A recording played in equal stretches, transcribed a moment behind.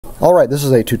Alright, this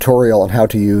is a tutorial on how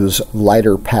to use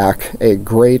LighterPack, a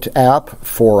great app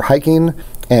for hiking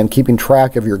and keeping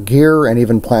track of your gear and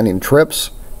even planning trips.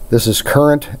 This is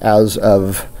current as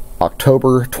of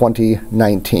October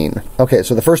 2019. Okay,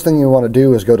 so the first thing you want to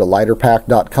do is go to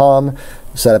LighterPack.com,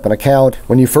 set up an account.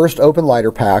 When you first open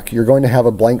LighterPack, you're going to have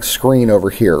a blank screen over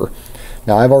here.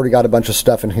 Now, I've already got a bunch of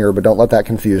stuff in here, but don't let that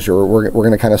confuse you. We're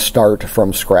going to kind of start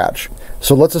from scratch.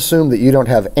 So let's assume that you don't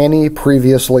have any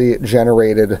previously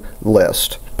generated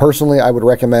list. Personally, I would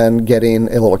recommend getting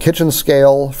a little kitchen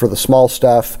scale for the small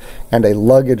stuff and a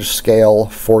luggage scale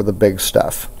for the big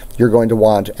stuff. You're going to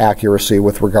want accuracy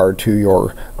with regard to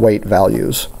your weight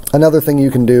values. Another thing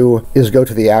you can do is go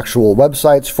to the actual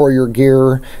websites for your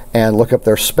gear and look up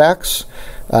their specs.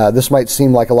 This might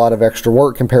seem like a lot of extra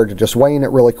work compared to just weighing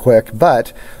it really quick, but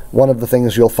one of the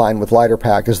things you'll find with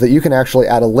LighterPack is that you can actually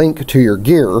add a link to your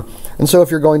gear, and so if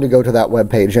you're going to go to that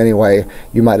web page anyway,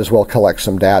 you might as well collect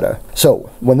some data. So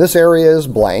when this area is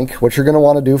blank, what you're going to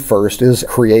want to do first is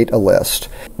create a list.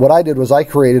 What I did was I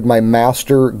created my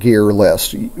master gear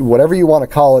list. Whatever you want to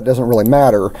call it doesn't really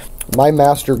matter. My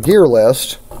master gear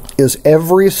list is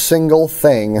every single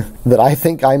thing that I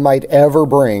think I might ever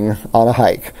bring on a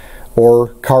hike, or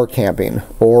car camping,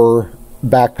 or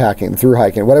backpacking, through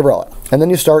hiking, whatever else. And then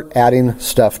you start adding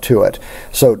stuff to it.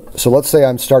 So let's say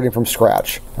I'm starting from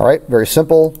scratch. All right, very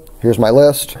simple. Here's my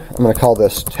list. I'm going to call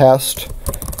this test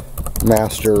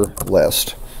master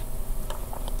list.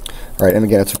 All right, and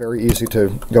again, it's very easy to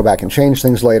go back and change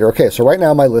things later. Okay, so right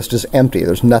now my list is empty.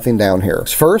 There's nothing down here.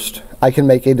 First, I can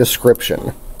make a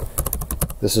description.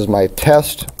 This is my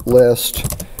test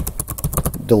list.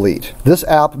 Delete. This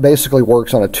app basically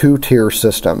works on a two-tier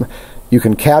system. You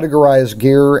can categorize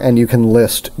gear and you can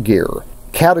list gear.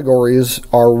 Categories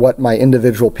are what my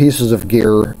individual pieces of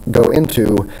gear go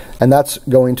into, and that's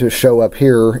going to show up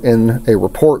here in a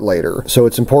report later. So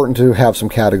it's important to have some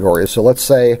categories. So let's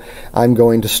say I'm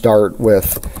going to start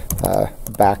with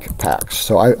backpacks.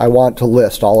 So I want to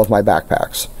list all of my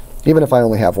backpacks. Even if I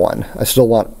only have one, I still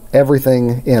want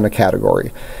everything in a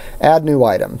category. Add new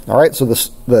item. All right, so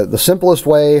the simplest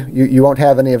way, you won't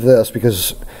have any of this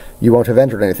because you won't have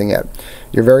entered anything yet.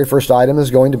 Your very first item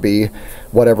is going to be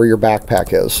whatever your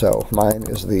backpack is. So mine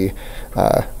is the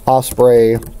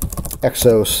Osprey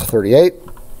Exos 38.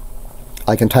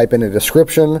 I can type in a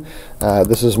description.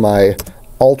 This is my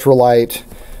ultralight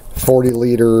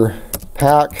 40-liter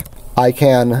pack. I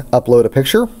can upload a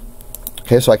picture.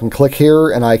 Okay, so I can click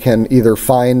here and I can either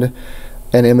find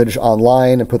an image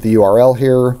online and put the URL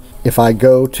here. If I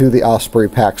go to the Osprey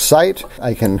Pack site,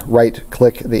 I can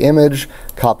right-click the image,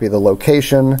 copy the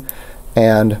location,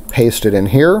 and paste it in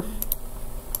here.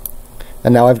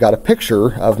 And now I've got a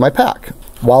picture of my pack.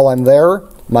 While I'm there,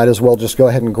 might as well just go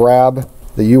ahead and grab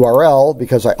the URL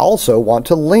because I also want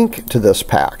to link to this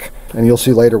pack. And you'll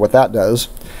see later what that does.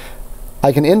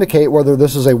 I can indicate whether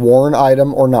this is a worn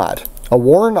item or not. A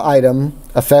worn item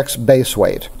affects base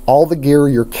weight. All the gear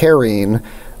you're carrying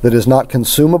that is not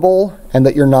consumable and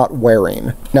that you're not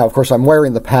wearing. Now, of course, I'm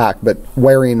wearing the pack, but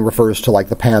wearing refers to like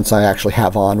the pants I actually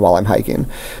have on while I'm hiking.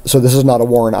 So this is not a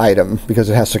worn item because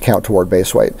it has to count toward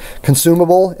base weight.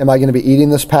 Consumable, am I going to be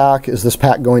eating this pack? Is this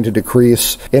pack going to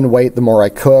decrease in weight the more I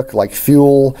cook, like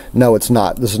fuel? No, it's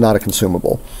not. This is not a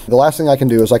consumable. The last thing I can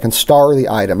do is I can star the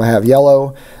item. I have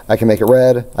yellow, I can make it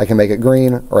red, I can make it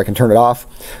green, or I can turn it off.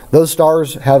 Those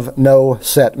stars have no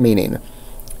set meaning.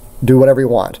 Do whatever you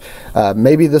want.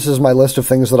 Maybe this is my list of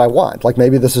things that I want. Like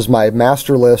maybe this is my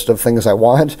master list of things I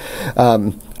want.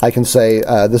 I can say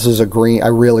this is a green, I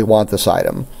really want this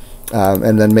item.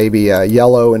 And then maybe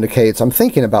yellow indicates I'm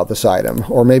thinking about this item.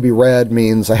 Or maybe red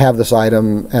means I have this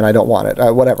item and I don't want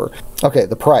it. Whatever. Okay,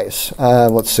 the price.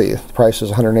 Let's see. The price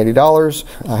is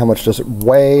 $180. How much does it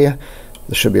weigh?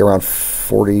 This should be around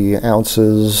 40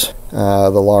 ounces.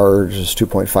 The large is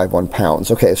 2.51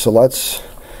 pounds. Okay, so let's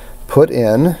put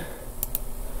in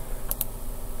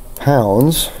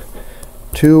pounds,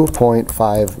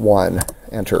 2.51,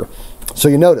 enter. So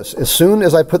you notice, as soon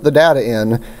as I put the data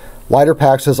in,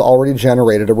 LighterPack has already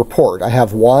generated a report. I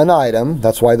have one item,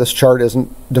 that's why this chart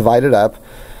isn't divided up.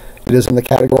 It is in the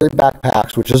category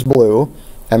backpacks, which is blue,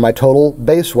 and my total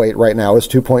base weight right now is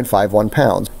 2.51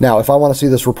 pounds. Now, if I want to see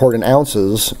this report in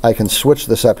ounces, I can switch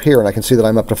this up here, and I can see that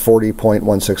I'm up to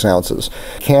 40.16 ounces.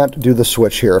 Can't do the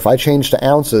switch here. If I change to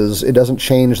ounces, it doesn't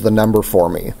change the number for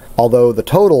me. Although the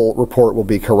total report will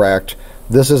be correct,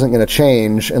 this isn't going to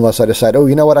change unless I decide, oh,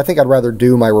 you know what, I think I'd rather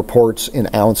do my reports in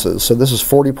ounces. So this is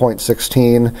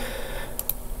 40.16.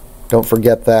 Don't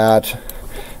forget that.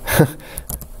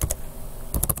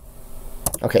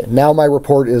 Okay, now my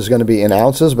report is going to be in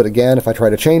ounces, but again, if I try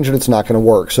to change it, it's not going to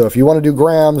work. So if you want to do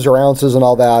grams or ounces and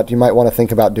all that, you might want to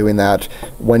think about doing that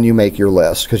when you make your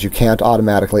list, because you can't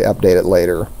automatically update it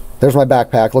later. There's my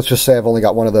backpack. Let's just say I've only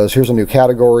got one of those. Here's a new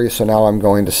category, so now I'm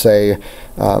going to say,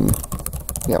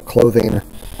 clothing,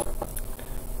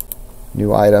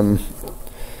 new item,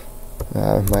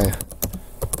 my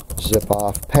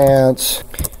zip-off pants.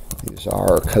 These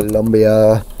are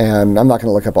Columbia, and I'm not going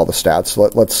to look up all the stats.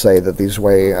 Let's say that these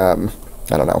weigh, I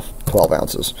don't know, 12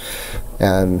 ounces,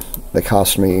 and they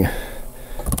cost me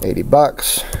 80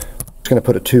 bucks. I'm just going to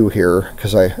put a 2 here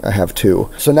because I have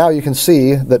 2. So now you can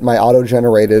see that my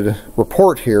auto-generated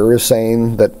report here is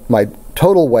saying that my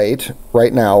total weight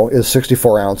right now is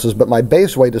 64 ounces, but my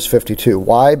base weight is 52.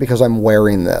 Why? Because I'm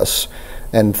wearing this,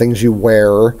 and things you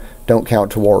wear don't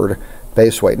count toward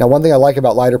base weight. Now, one thing I like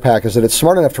about LighterPack is that it's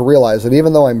smart enough to realize that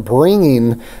even though I'm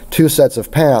bringing 2 sets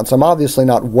of pants, I'm obviously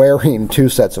not wearing 2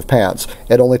 sets of pants.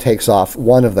 It only takes off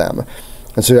one of them.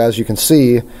 And so as you can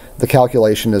see, the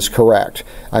calculation is correct.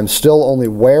 I'm still only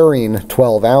wearing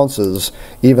 12 ounces,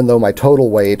 even though my total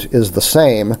weight is the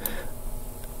same.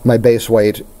 My base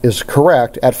weight is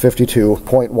correct at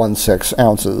 52.16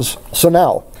 ounces. So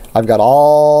now, I've got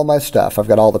all my stuff. I've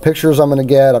got all the pictures I'm going to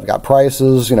get. I've got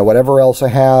prices, whatever else I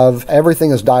have.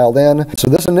 Everything is dialed in. So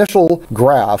this initial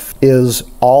graph is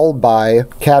all by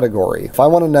category. If I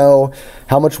want to know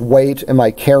how much weight am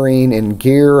I carrying in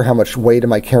gear, how much weight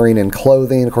am I carrying in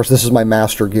clothing, of course, this is my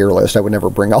master gear list. I would never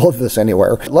bring all of this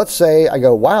anywhere. Let's say I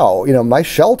go, wow, my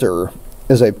shelter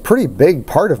is a pretty big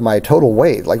part of my total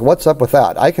weight. Like, what's up with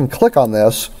that? I can click on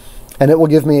this, and it will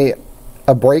give me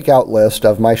a breakout list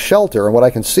of my shelter, and what I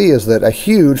can see is that a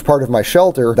huge part of my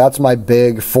shelter, that's my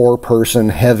big 4-person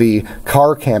heavy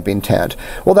car camping tent.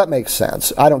 Well, that makes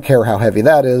sense. I don't care how heavy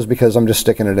that is because I'm just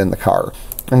sticking it in the car.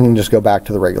 And then just go back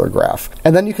to the regular graph.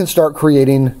 And then you can start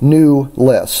creating new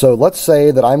lists. So let's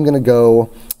say that I'm going to go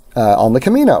on the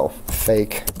Camino.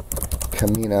 Fake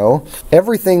Camino.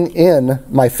 Everything in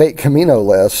my fake Camino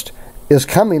list is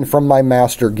coming from my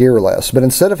master gear list. But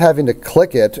instead of having to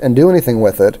click it and do anything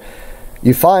with it,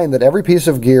 you find that every piece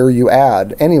of gear you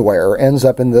add anywhere ends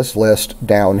up in this list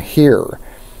down here.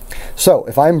 So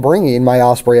if I'm bringing my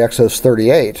Osprey Exos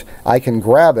 38, I can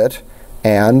grab it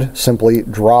and simply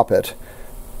drop it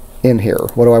in here.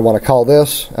 What do I want to call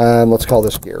this? Let's call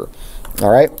this gear. All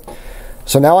right.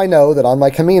 So now I know that on my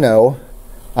Camino,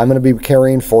 I'm going to be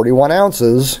carrying 41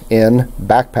 ounces in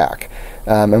backpack.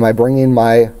 Am I bringing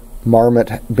my Marmot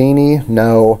beanie?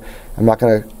 No. I'm not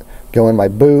going to go in my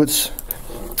boots.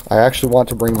 I actually want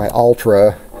to bring my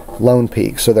Ultra Lone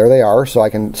Peak. So there they are. So I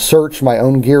can search my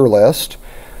own gear list,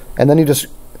 and then you just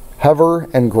hover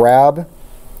and grab,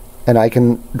 and I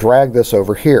can drag this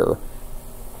over here.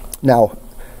 Now,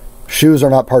 shoes are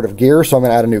not part of gear, so I'm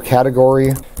going to add a new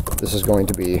category. This is going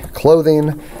to be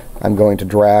clothing. I'm going to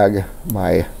drag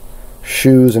my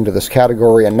shoes into this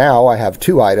category, and now I have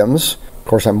 2 items. Of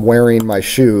course, I'm wearing my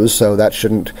shoes, so that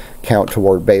shouldn't count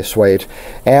toward base weight.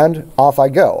 And off I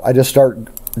go. I just start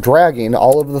dragging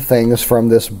all of the things from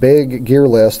this big gear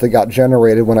list that got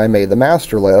generated when I made the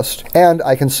master list, and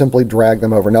I can simply drag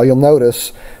them over. Now you'll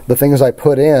notice the things I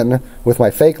put in with my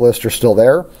fake list are still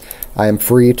there. I am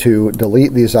free to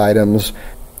delete these items.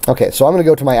 Okay, so I'm going to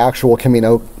go to my actual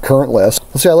Camino current list.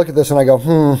 Let's say I look at this and I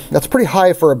go, that's pretty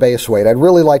high for a base weight. I'd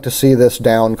really like to see this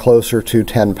down closer to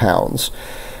 10 pounds.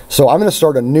 So I'm going to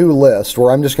start a new list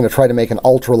where I'm just going to try to make an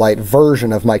ultralight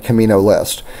version of my Camino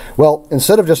list. Well,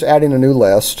 instead of just adding a new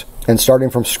list and starting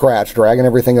from scratch, dragging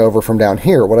everything over from down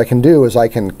here, what I can do is I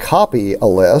can copy a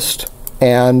list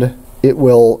and it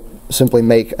will simply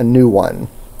make a new one.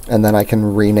 And then I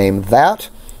can rename that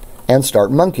and start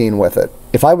monkeying with it.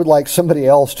 If I would like somebody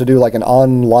else to do like an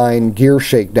online gear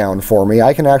shakedown for me,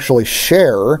 I can actually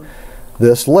share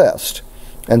this list.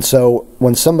 And so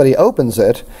when somebody opens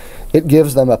it, it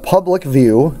gives them a public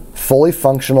view, fully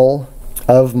functional,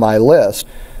 of my list.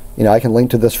 I can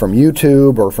link to this from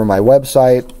YouTube or from my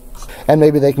website, and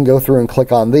maybe they can go through and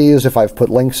click on these if I've put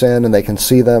links in, and they can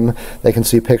see them, they can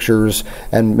see pictures,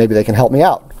 and maybe they can help me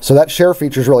out. So that share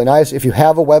feature is really nice. If you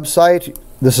have a website,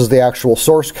 this is the actual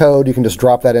source code. You can just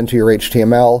drop that into your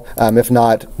HTML. If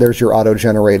not, there's your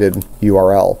auto-generated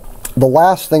URL. The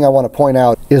last thing I want to point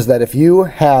out is that if you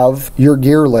have your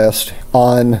gear list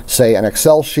on, say, an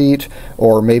Excel sheet,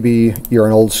 or maybe you're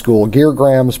an old school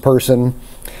geargrams person,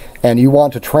 and you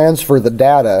want to transfer the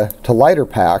data to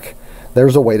LighterPack,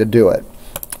 there's a way to do it.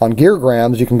 On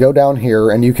geargrams, you can go down here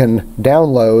and you can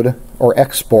download or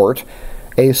export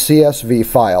a CSV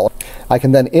file. I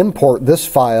can then import this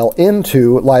file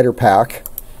into LighterPack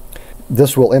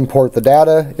This will import the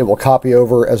data. It will copy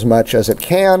over as much as it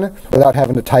can without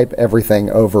having to type everything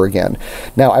over again.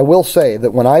 Now, I will say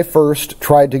that when I first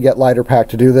tried to get LighterPack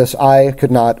to do this, I could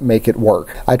not make it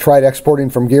work. I tried exporting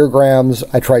from geargrams.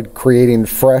 I tried creating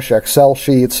fresh Excel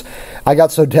sheets. I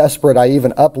got so desperate I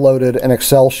even uploaded an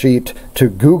Excel sheet to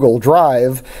Google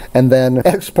Drive and then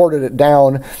exported it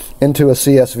down into a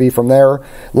CSV from there.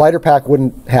 LighterPack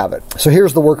wouldn't have it. So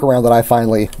here's the workaround that I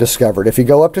finally discovered. If you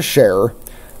go up to Share,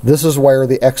 this is where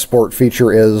the export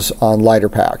feature is on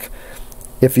LighterPack.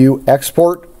 If you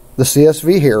export the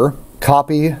CSV here,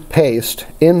 copy, paste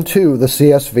into the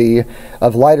CSV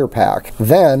of LighterPack,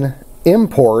 then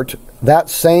import that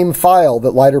same file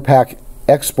that LighterPack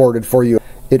exported for you,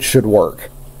 it should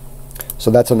work. So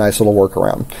that's a nice little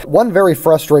workaround. One very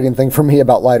frustrating thing for me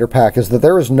about LighterPack is that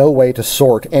there is no way to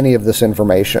sort any of this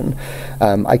information.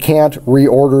 I can't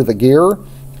reorder the gear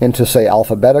into, say,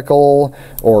 alphabetical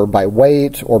or by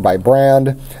weight or by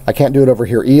brand. I can't do it over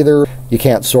here either. You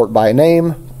can't sort by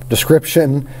name,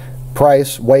 description,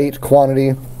 price, weight,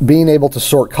 quantity. Being able to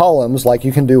sort columns like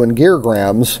you can do in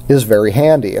geargrams is very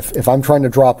handy. If I'm trying to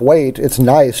drop weight, it's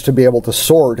nice to be able to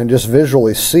sort and just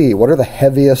visually see what are the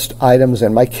heaviest items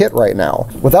in my kit right now.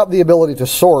 Without the ability to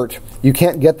sort, you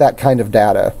can't get that kind of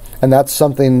data, and that's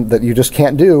something that you just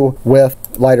can't do with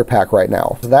LighterPack right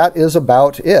now. That is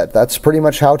about it. That's pretty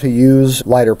much how to use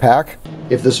LighterPack.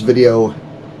 If this video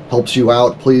helps you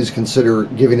out, please consider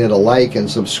giving it a like and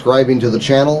subscribing to the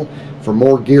channel for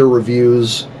more gear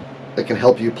reviews that can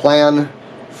help you plan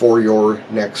for your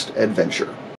next adventure.